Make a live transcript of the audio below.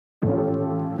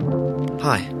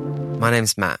Hi, my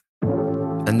name's Matt,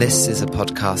 and this is a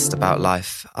podcast about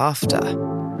life after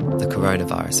the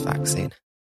coronavirus vaccine.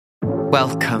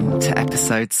 Welcome to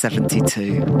episode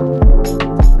 72.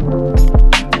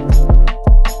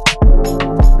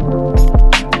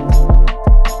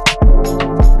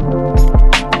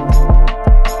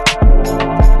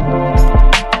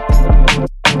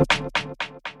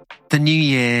 The new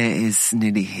year is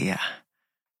nearly here,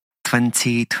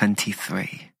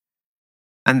 2023.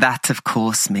 And that, of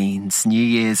course, means New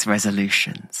Year's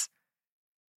resolutions.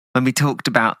 When we talked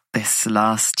about this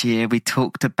last year, we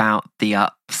talked about the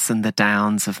ups and the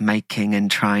downs of making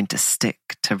and trying to stick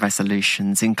to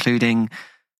resolutions, including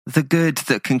the good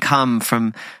that can come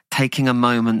from taking a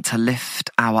moment to lift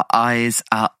our eyes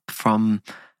up from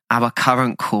our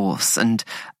current course and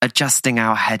adjusting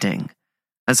our heading,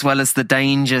 as well as the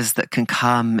dangers that can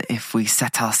come if we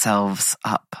set ourselves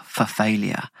up for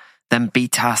failure, then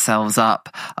beat ourselves up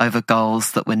over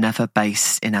goals that were never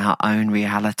based in our own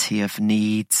reality of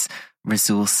needs,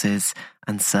 resources,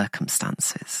 and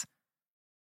circumstances.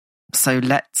 So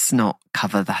let's not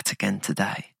cover that again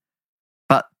today.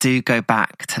 But do go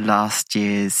back to last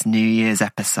year's New Year's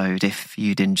episode if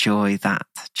you'd enjoy that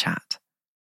chat.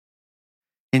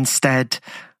 Instead,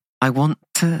 I want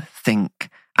to think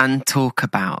and talk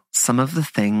about some of the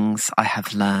things I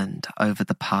have learned over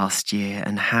the past year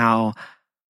and how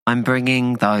I'm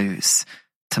bringing those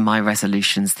to my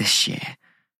resolutions this year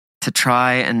to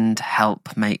try and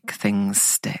help make things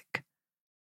stick.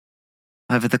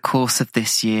 Over the course of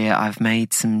this year, I've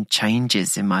made some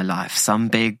changes in my life, some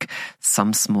big,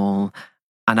 some small,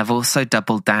 and I've also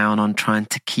doubled down on trying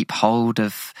to keep hold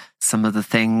of some of the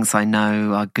things I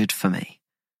know are good for me.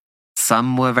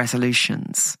 Some were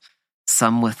resolutions,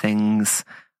 some were things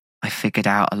I figured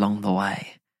out along the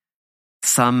way.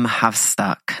 Some have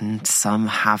stuck and some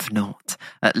have not,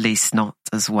 at least not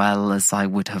as well as I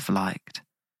would have liked.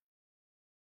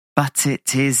 But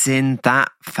it is in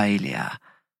that failure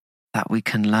that we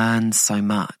can learn so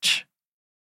much.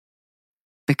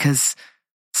 Because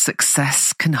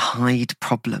success can hide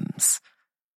problems.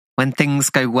 When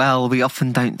things go well, we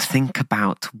often don't think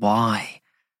about why.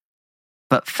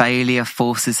 But failure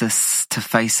forces us to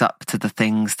face up to the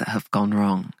things that have gone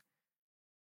wrong.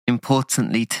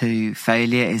 Importantly too,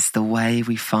 failure is the way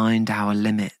we find our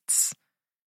limits.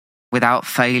 Without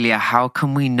failure, how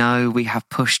can we know we have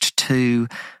pushed to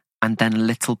and then a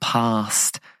little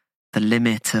past the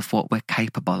limit of what we're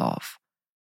capable of?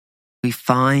 We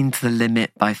find the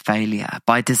limit by failure,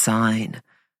 by design,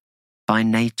 by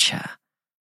nature.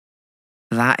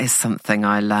 That is something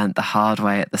I learned the hard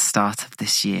way at the start of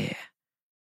this year,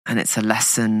 and it's a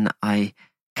lesson I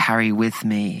carry with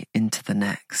me into the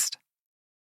next.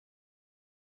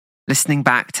 Listening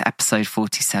back to episode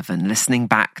 47, listening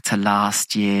back to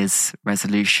last year's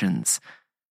resolutions,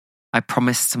 I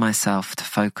promised to myself to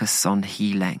focus on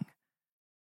healing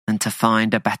and to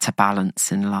find a better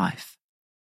balance in life.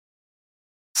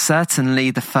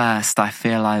 Certainly the first I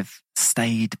feel I've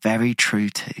stayed very true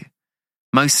to,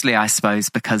 mostly I suppose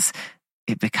because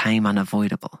it became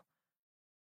unavoidable.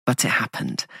 But it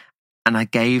happened, and I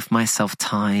gave myself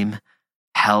time,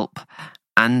 help,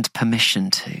 and permission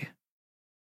to.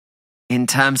 In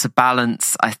terms of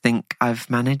balance, I think I've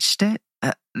managed it,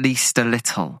 at least a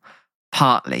little.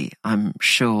 Partly, I'm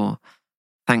sure,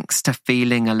 thanks to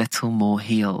feeling a little more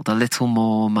healed, a little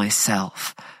more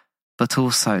myself, but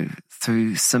also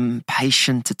through some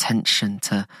patient attention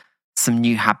to some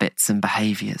new habits and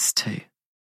behaviours too.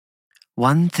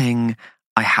 One thing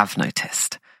I have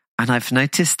noticed, and I've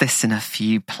noticed this in a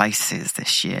few places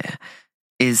this year,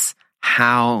 is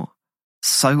how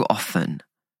so often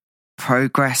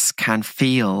progress can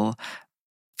feel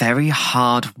very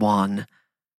hard won,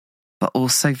 but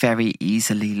also very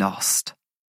easily lost.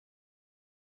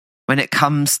 When it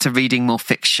comes to reading more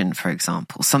fiction, for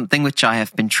example, something which I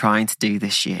have been trying to do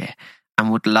this year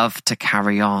and would love to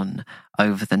carry on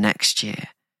over the next year,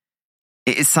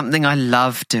 it is something I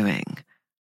love doing,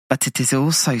 but it is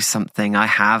also something I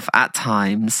have, at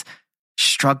times,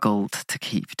 struggled to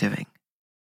keep doing.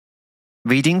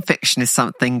 Reading fiction is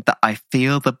something that I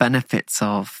feel the benefits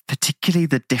of, particularly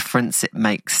the difference it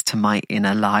makes to my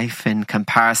inner life in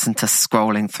comparison to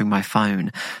scrolling through my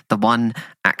phone, the one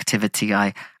activity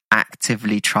I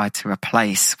actively try to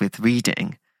replace with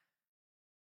reading.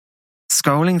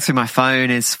 Scrolling through my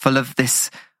phone is full of this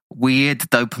weird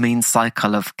dopamine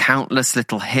cycle of countless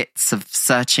little hits of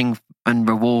searching and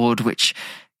reward which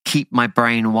keep my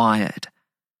brain wired.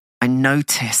 I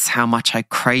notice how much I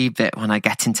crave it when I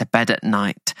get into bed at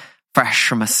night, fresh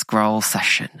from a scroll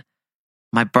session.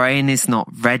 My brain is not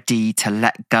ready to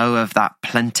let go of that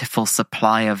plentiful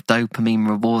supply of dopamine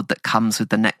reward that comes with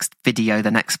the next video,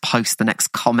 the next post, the next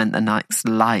comment, the next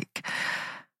like.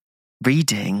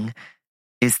 Reading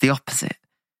is the opposite.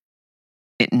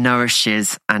 It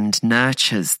nourishes and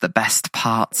nurtures the best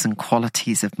parts and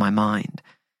qualities of my mind.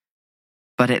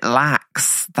 But it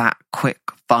lacks that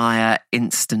quick-fire,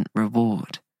 instant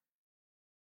reward.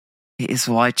 It is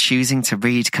why choosing to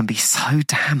read can be so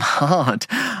damn hard.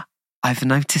 I've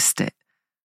noticed it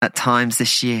at times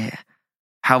this year,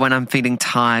 how when I'm feeling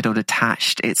tired or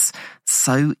detached, it's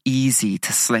so easy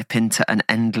to slip into an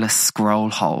endless scroll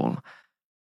hole.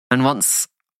 And once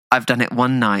I've done it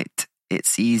one night,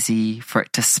 it's easy for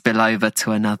it to spill over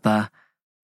to another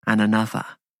and another.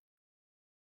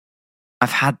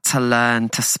 I've had to learn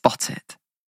to spot it,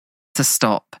 to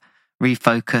stop,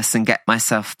 refocus and get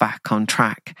myself back on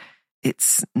track.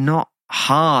 It's not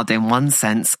hard in one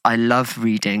sense. I love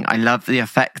reading. I love the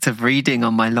effect of reading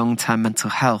on my long-term mental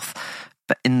health.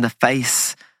 But in the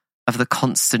face of the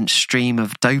constant stream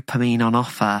of dopamine on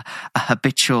offer, a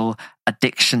habitual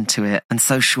addiction to it, and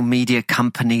social media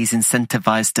companies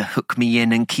incentivized to hook me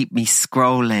in and keep me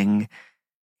scrolling,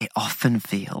 it often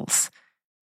feels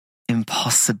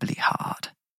impossibly hard.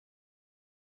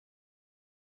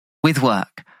 With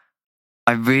work,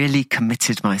 I really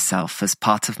committed myself as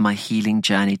part of my healing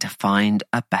journey to find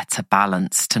a better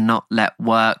balance, to not let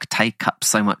work take up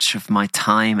so much of my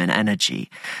time and energy.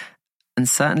 And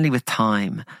certainly with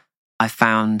time, I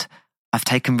found I've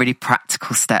taken really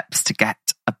practical steps to get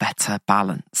a better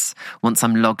balance. Once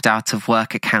I'm logged out of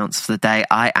work accounts for the day,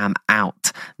 I am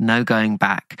out. No going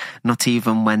back. Not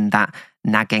even when that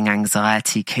nagging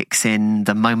anxiety kicks in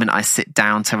the moment I sit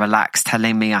down to relax,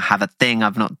 telling me I have a thing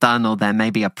I've not done or there may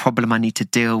be a problem I need to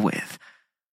deal with.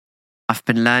 I've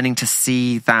been learning to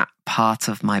see that part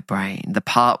of my brain, the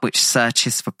part which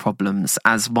searches for problems,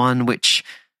 as one which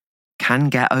can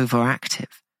get overactive.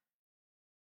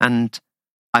 And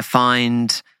I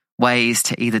find ways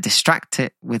to either distract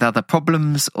it with other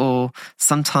problems, or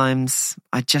sometimes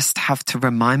I just have to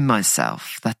remind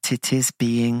myself that it is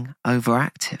being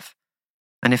overactive.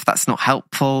 And if that's not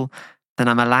helpful, then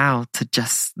I'm allowed to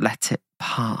just let it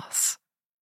pass.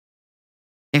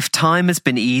 If time has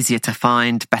been easier to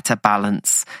find better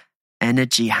balance,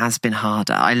 energy has been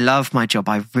harder. I love my job,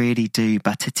 I really do,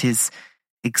 but it is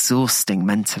exhausting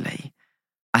mentally.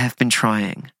 I have been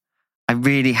trying. I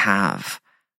really have,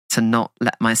 to not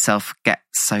let myself get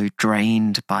so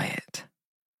drained by it.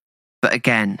 But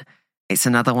again, it's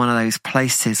another one of those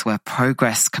places where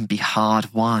progress can be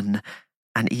hard won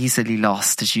and easily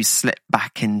lost as you slip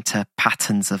back into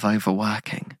patterns of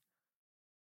overworking.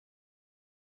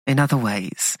 In other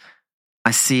ways,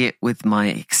 I see it with my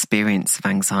experience of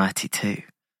anxiety too.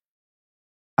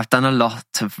 I've done a lot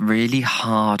of really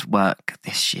hard work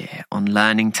this year on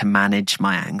learning to manage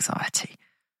my anxiety.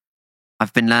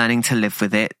 I've been learning to live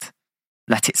with it,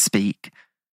 let it speak,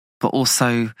 but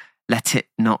also let it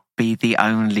not be the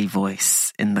only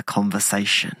voice in the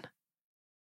conversation.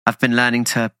 I've been learning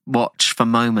to watch for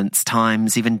moments,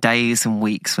 times, even days and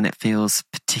weeks when it feels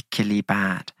particularly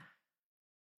bad.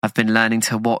 I've been learning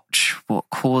to watch what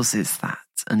causes that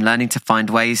and learning to find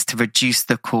ways to reduce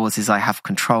the causes I have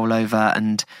control over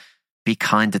and be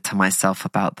kinder to myself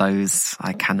about those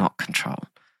I cannot control.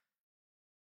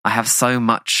 I have so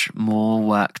much more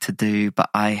work to do, but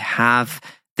I have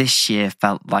this year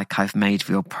felt like I've made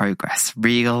real progress,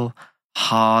 real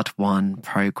hard-won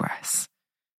progress.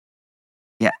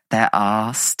 Yet there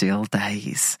are still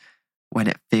days when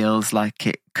it feels like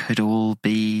it could all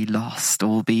be lost,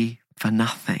 all be for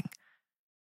nothing.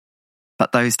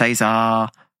 But those days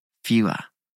are fewer,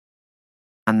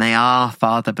 and they are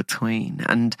farther between,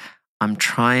 and I'm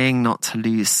trying not to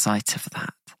lose sight of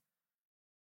that.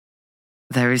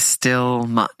 There is still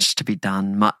much to be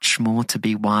done, much more to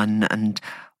be won, and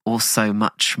also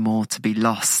much more to be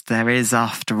lost. There is,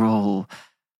 after all,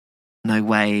 no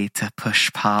way to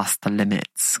push past the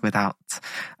limits without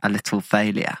a little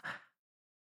failure.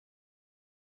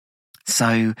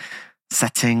 So,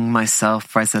 setting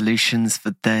myself resolutions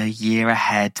for the year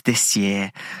ahead this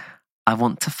year, I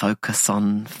want to focus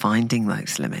on finding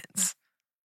those limits,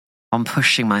 on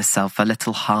pushing myself a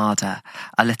little harder,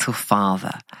 a little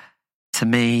farther. To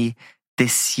me,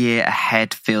 this year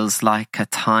ahead feels like a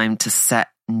time to set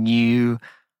new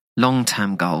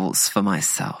long-term goals for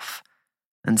myself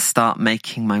and start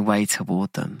making my way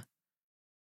toward them.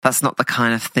 That's not the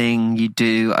kind of thing you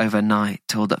do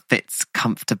overnight or that fits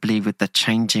comfortably with the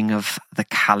changing of the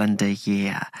calendar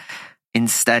year.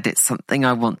 Instead, it's something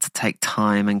I want to take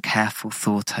time and careful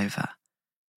thought over.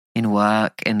 in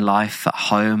work, in life, at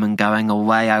home, and going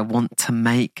away. I want to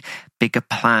make bigger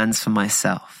plans for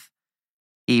myself,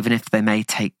 even if they may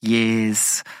take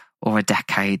years or a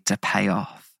decade to pay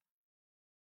off.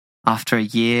 After a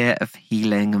year of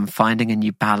healing and finding a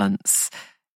new balance,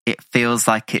 it feels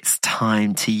like it's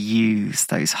time to use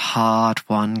those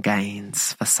hard-won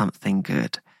gains for something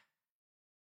good.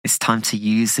 It's time to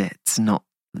use it, not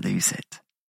lose it.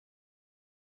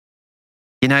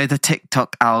 You know, the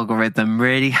TikTok algorithm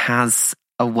really has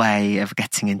a way of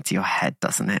getting into your head,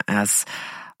 doesn't it? As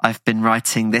I've been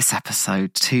writing this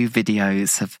episode, 2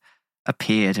 videos have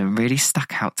appeared and really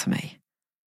stuck out to me.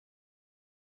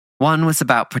 One was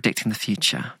about predicting the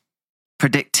future,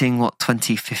 predicting what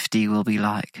 2050 will be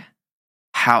like,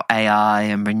 how AI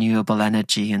and renewable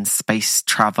energy and space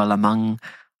travel, among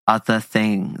other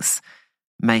things,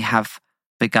 may have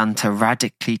begun to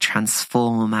radically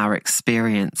transform our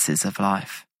experiences of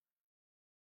life.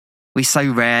 We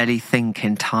so rarely think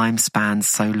in time spans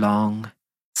so long,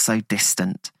 so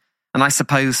distant. And I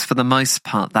suppose for the most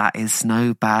part that is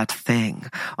no bad thing.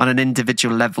 On an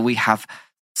individual level, we have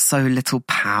so little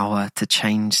power to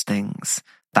change things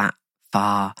that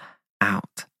far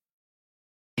out.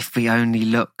 If we only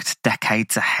looked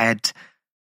decades ahead,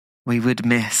 we would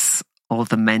miss all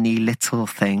the many little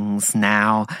things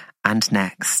now and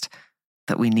next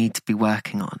that we need to be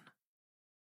working on.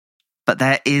 But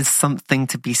there is something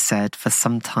to be said for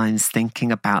sometimes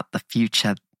thinking about the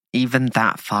future even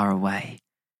that far away.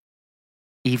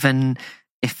 Even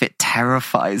if it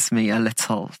terrifies me a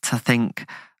little to think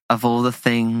of all the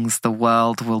things the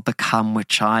world will become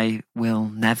which I will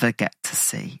never get to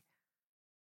see.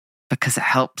 Because it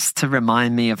helps to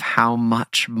remind me of how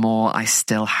much more I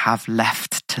still have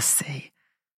left to see.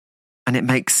 And it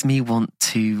makes me want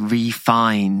to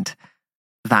re-find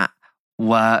that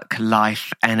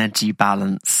work-life energy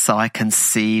balance so I can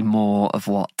see more of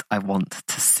what I want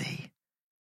to see.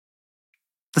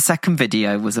 The second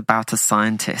video was about a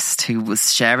scientist who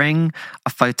was sharing a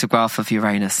photograph of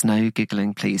Uranus. No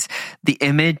giggling, please. The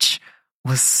image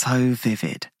was so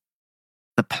vivid.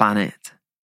 The planet,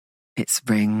 its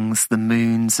rings, the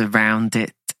moons around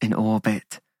it in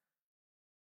orbit.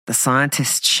 The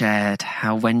scientist shared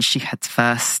how when she had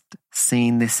first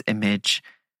seen this image,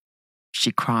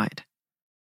 she cried.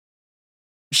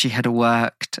 She had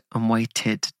worked and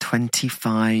waited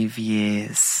 25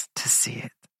 years to see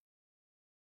it.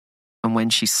 And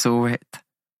when she saw it,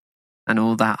 and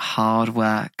all that hard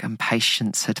work and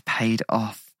patience had paid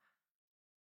off,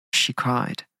 she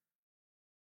cried.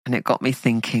 And it got me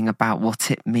thinking about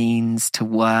what it means to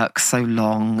work so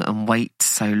long and wait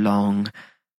so long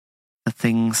for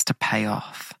things to pay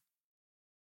off.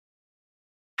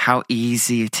 How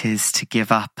easy it is to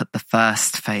give up at the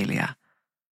first failure.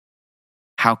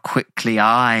 How quickly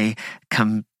I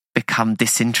can become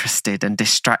disinterested and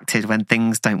distracted when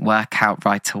things don't work out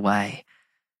right away.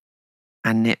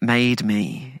 And it made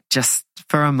me, just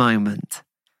for a moment,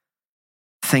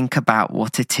 think about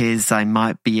what it is I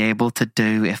might be able to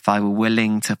do if I were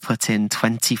willing to put in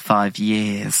 25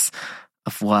 years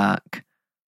of work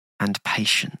and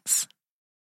patience.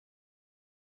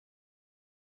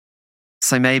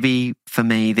 So maybe for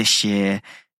me this year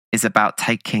is about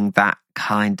taking that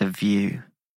kind of view.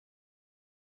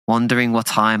 Wondering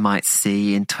what I might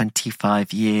see in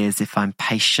 25 years if I'm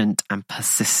patient and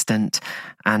persistent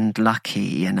and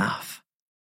lucky enough.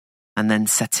 And then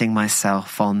setting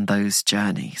myself on those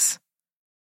journeys.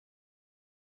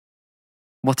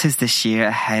 What is this year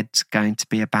ahead going to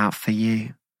be about for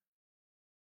you?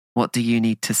 What do you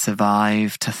need to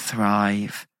survive, to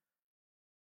thrive?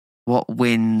 What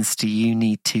wins do you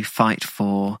need to fight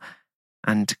for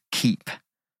and keep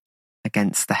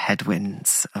against the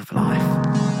headwinds of life?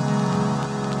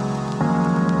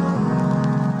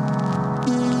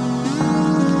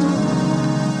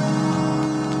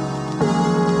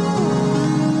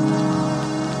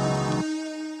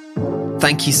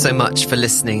 Thank you so much for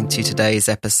listening to today's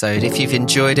episode. If you've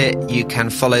enjoyed it, you can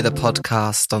follow the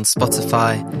podcast on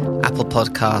Spotify, Apple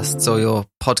Podcasts, or your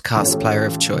podcast player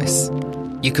of choice.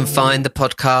 You can find the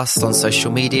podcast on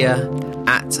social media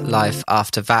at Life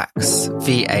After Vax,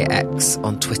 VAX,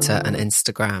 on Twitter and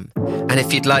Instagram. And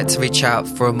if you'd like to reach out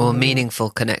for a more meaningful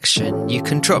connection, you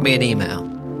can drop me an email.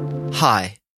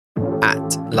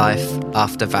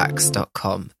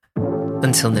 hi@lifeaftervax.com.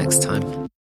 Until next time.